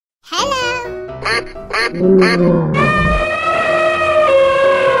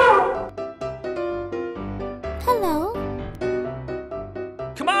Hello.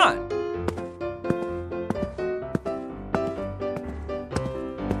 Come on.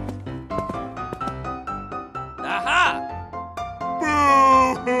 Aha!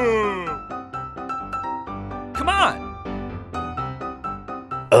 Boo-hoo! Come on.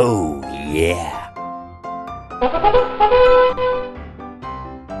 Oh, yeah.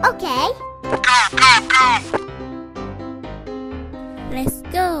 Okay. Let's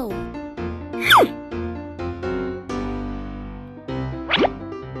go.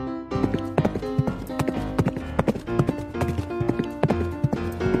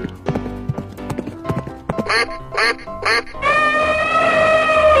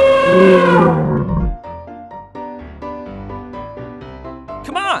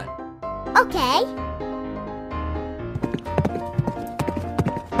 Come on. Okay.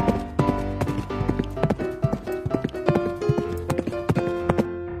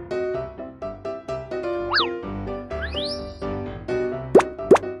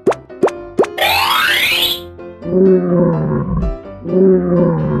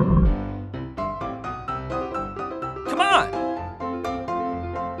 Come on.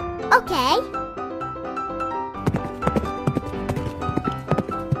 Okay.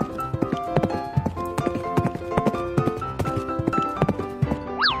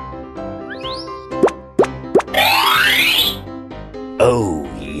 Oh,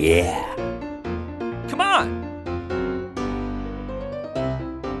 yeah. Come on.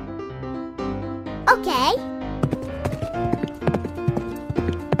 Okay.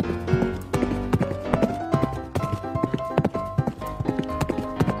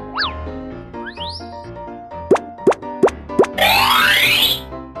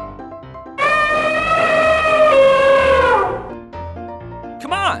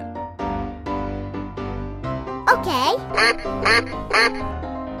 Come on. Okay.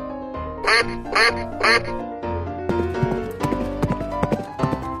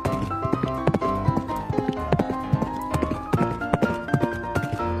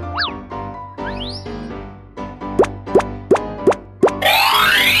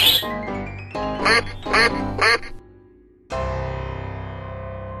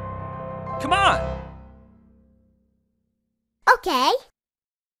 Come on. Okay.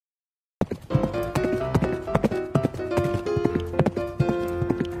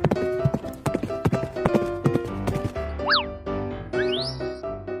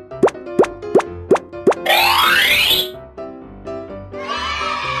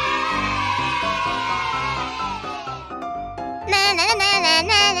 Na na na na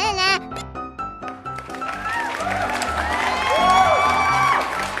na na na.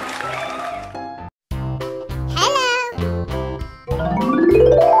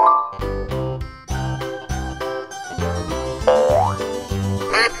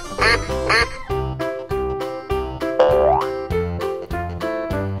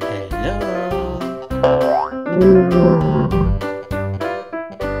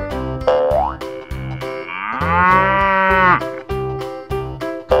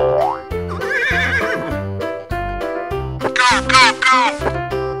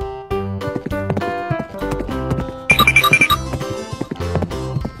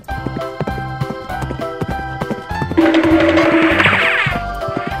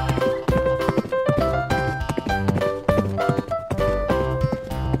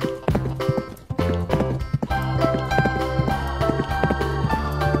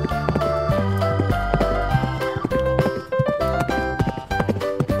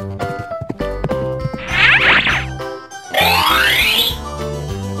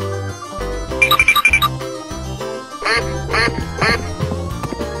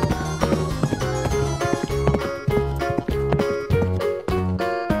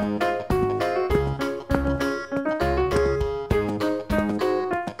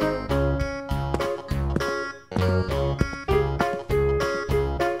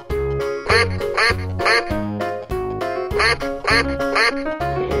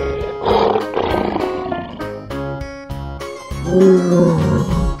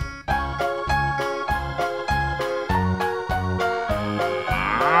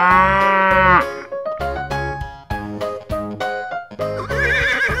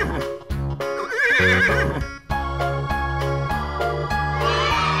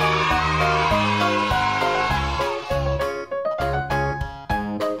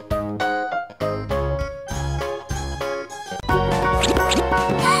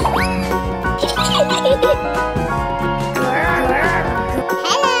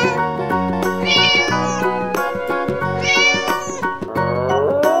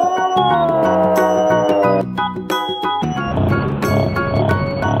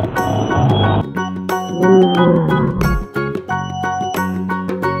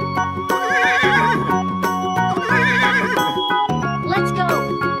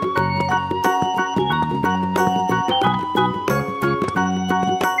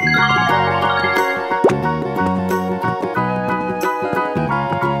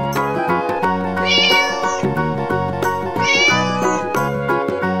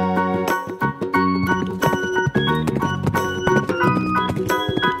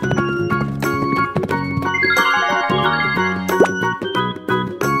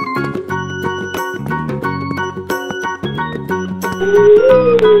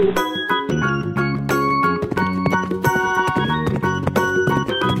 Let's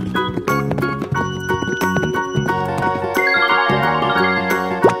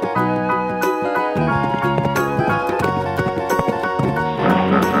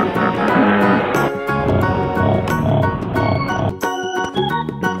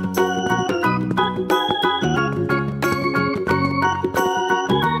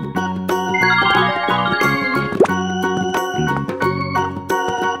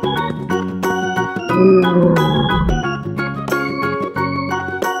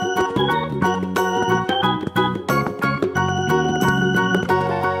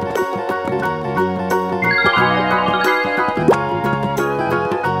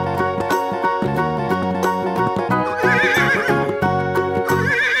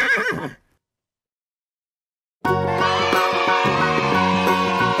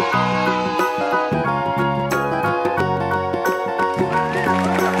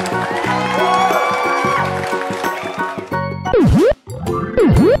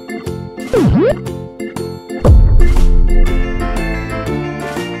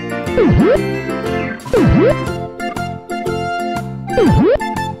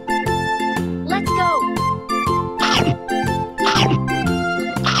go.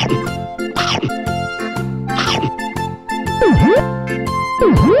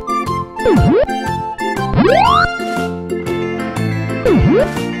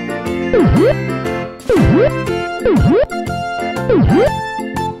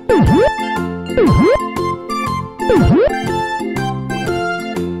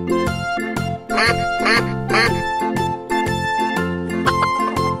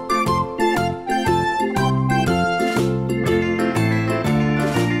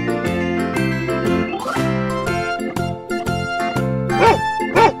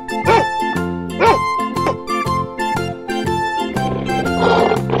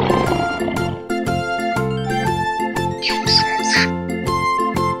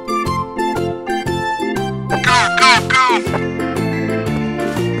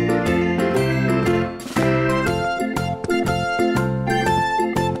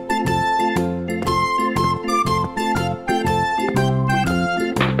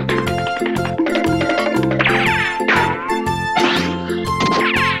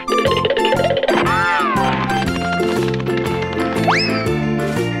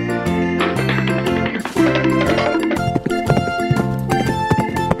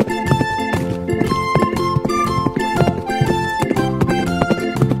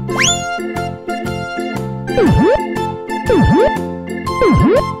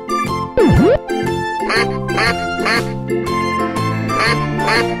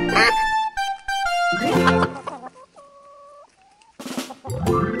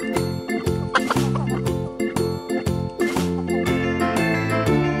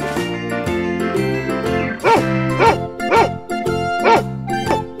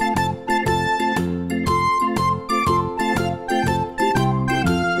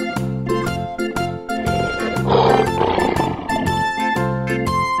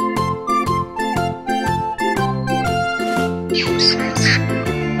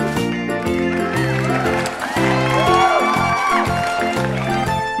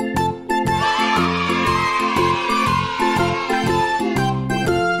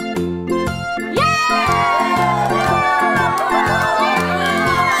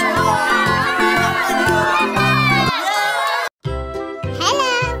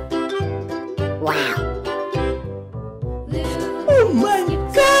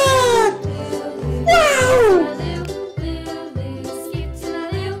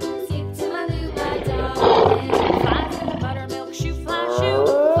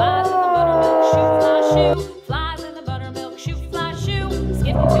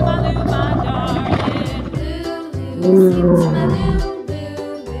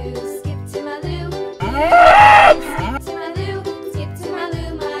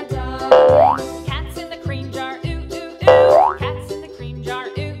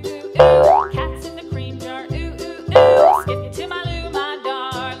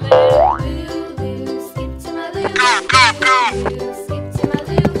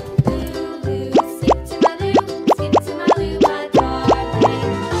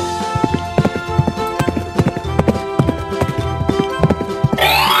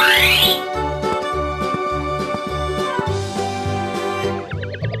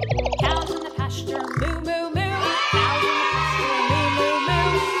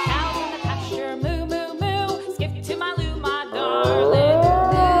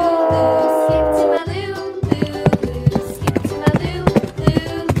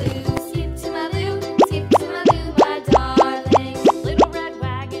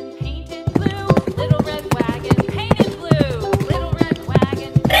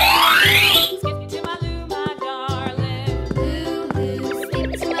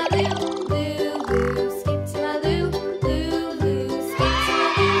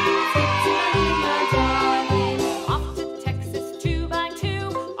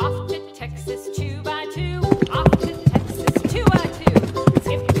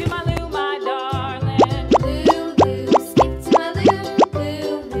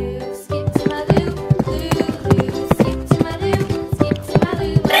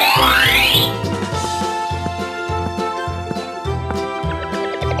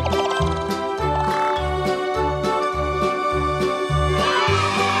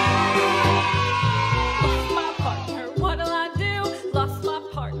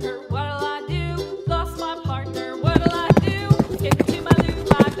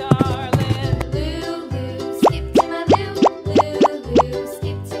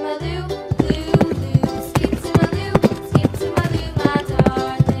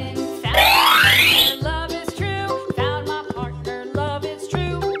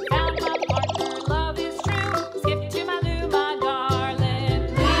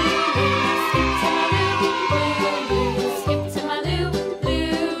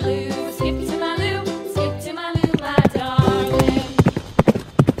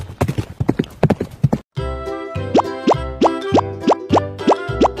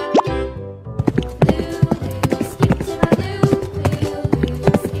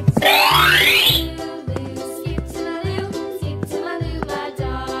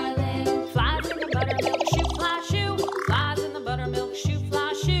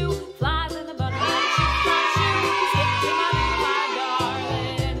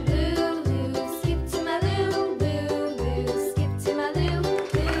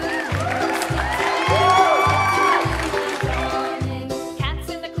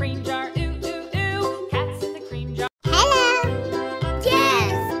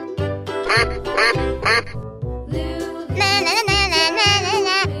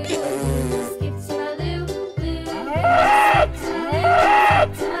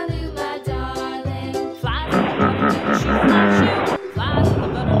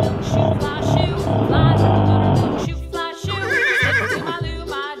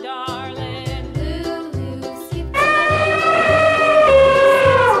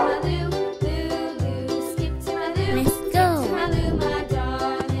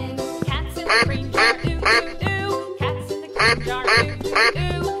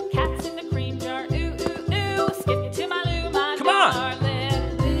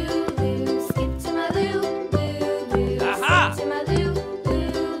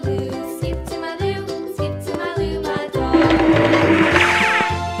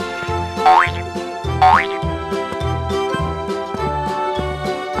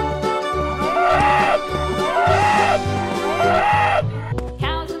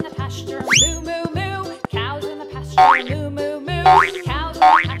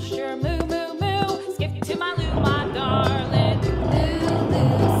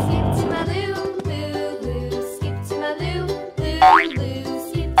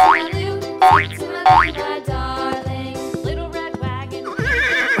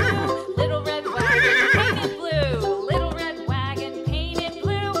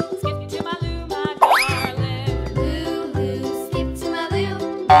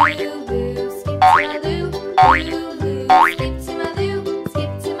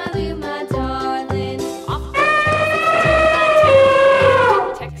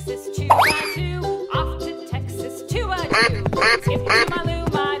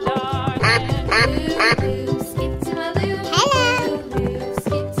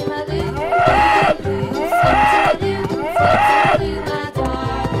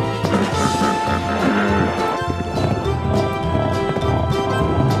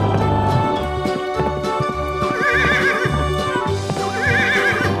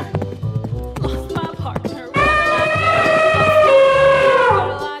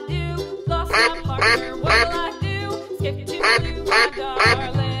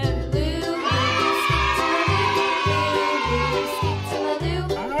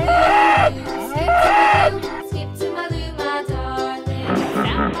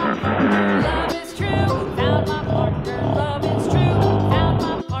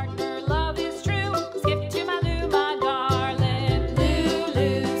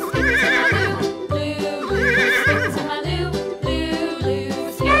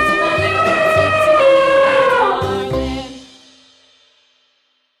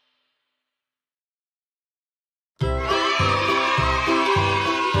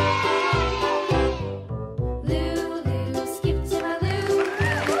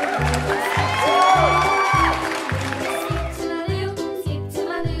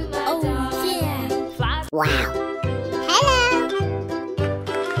 Wow. Hello.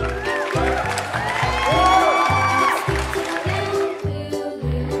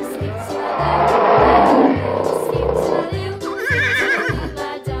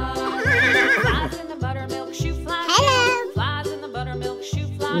 Flies in the buttermilk shoe fly shoe. Hello. Flies in the buttermilk shoe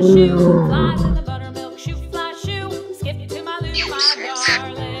fly shoe. Flies in the buttermilk shoe fly shoe. Skip to my Lou, my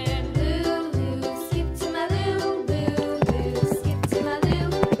darling. Lou, skip to my Lou. Lou, skip to my Lou.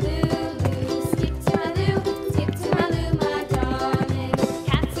 Lou, skip to my Lou. Skip to my Lou, my darling.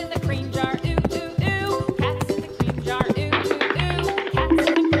 Cats in the cream jar, ooh, ooh, ooh. Cats in the cream jar, ooh, ooh, ooh. Cats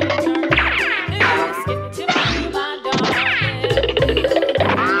in the cream jar, ooh, ooh, ooh. Skip to my Lou, my darling.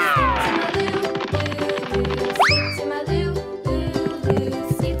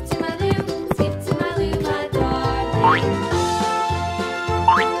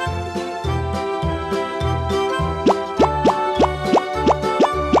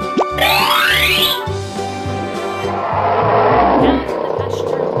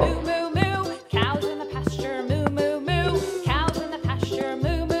 Cows in the pasture, moo, moo, moo. Cows in the pasture,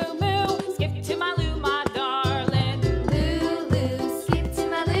 moo, moo, moo. Skip to my Lou, my darling. Lou, Lou, skip to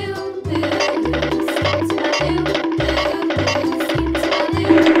my Lou. Lou, Lou, skip to my Lou. Lou, Lou, skip to my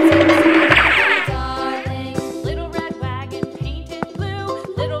Lou. Skip to my darling. Little red wagon painted blue.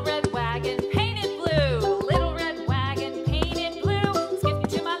 Little red wagon painted blue. Little red wagon painted blue. Skip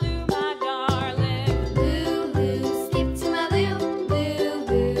to my Lou, my darling. Lou, Lou, skip to my Lou. Lou,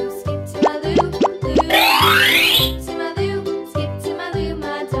 Lou, skip to my Lou. Skip to my Lou, skip to my Lou,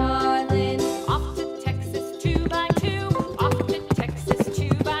 my darling. Off to Texas 2x2. Off to Texas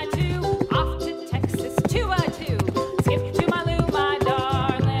 2x2. Off to Texas 2x2. Skip to my Lou, my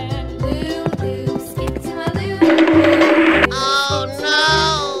darling. Lou, Lou, skip to my Lou. Oh no.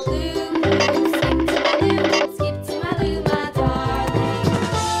 Lou, Lou, skip to my Lou. Skip to my Lou, my darling.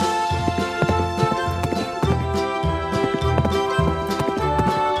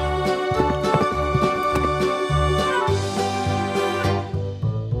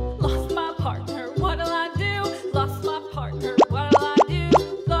 Lost my partner, what'll I do? Lost my partner, what'll I do?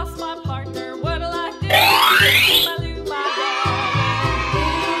 Lost my partner, what'll I do? Skip to my Lou, my darling.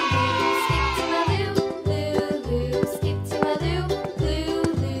 Lou, Lou, skip to my Lou. Lou,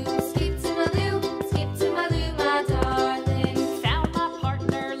 Lou, skip to my Lou. Skip to my Lou, my darling. Found my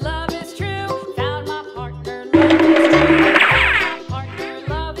partner, love is true. Found my partner, love is true. Found my partner,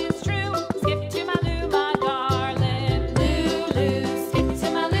 love is true. Skip to my Lou, my darling. Lou, Lou, skip to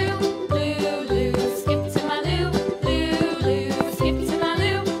my Lou. Lou, Lou, skip to my Lou. Lou, Lou, skip to my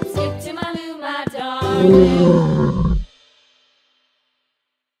Lou. Skip to my Lou, my darling.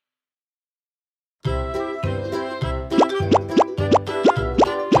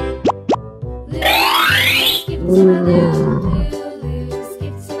 Skip to my Lou. Lou,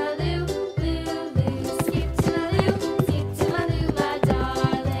 skip to my Lou. Lou, skip to my Lou. Skip to my Lou, my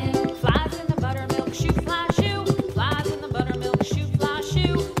darling. Flies in the buttermilk shoe fly shoe. Flies in the buttermilk shoe fly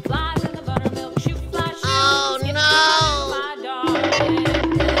shoe. Flies in the buttermilk shoe fly shoe. Oh, Skip no. to my Lou, my darling.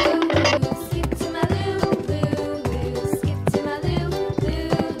 Lou, skip to my Lou. Lou, skip to my Lou. Lou,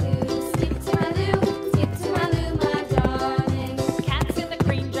 skip to my Lou. Skip to my Lou, my darling. Cats in the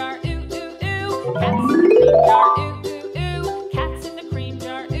cream jar, ooh, ooh, ooh. Cats in the cream jar, ooh, ooh, ooh.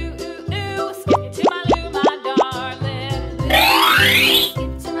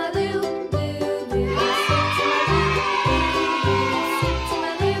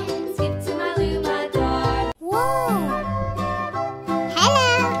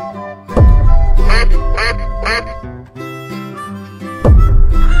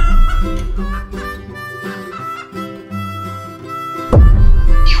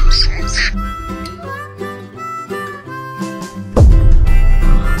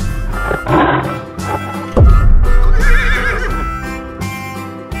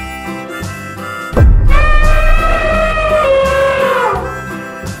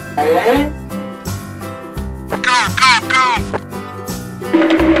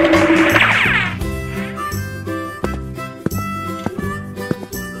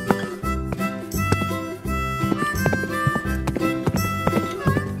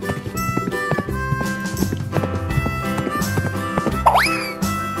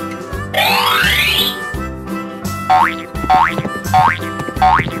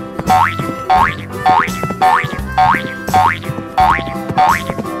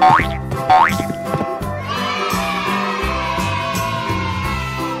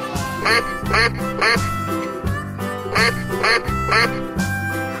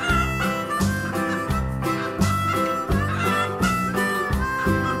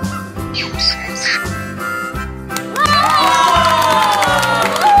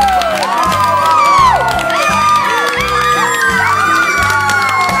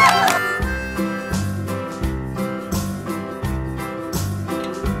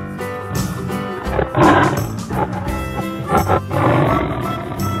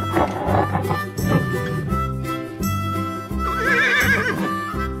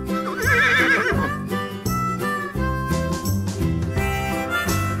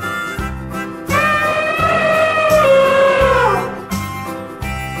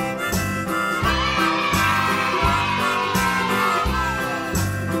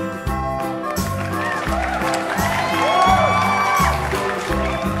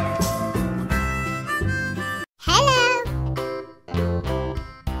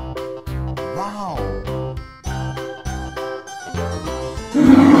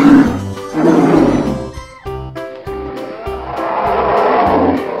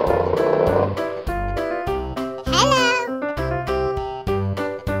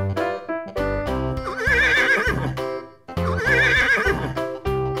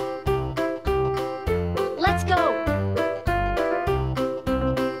 Let's go.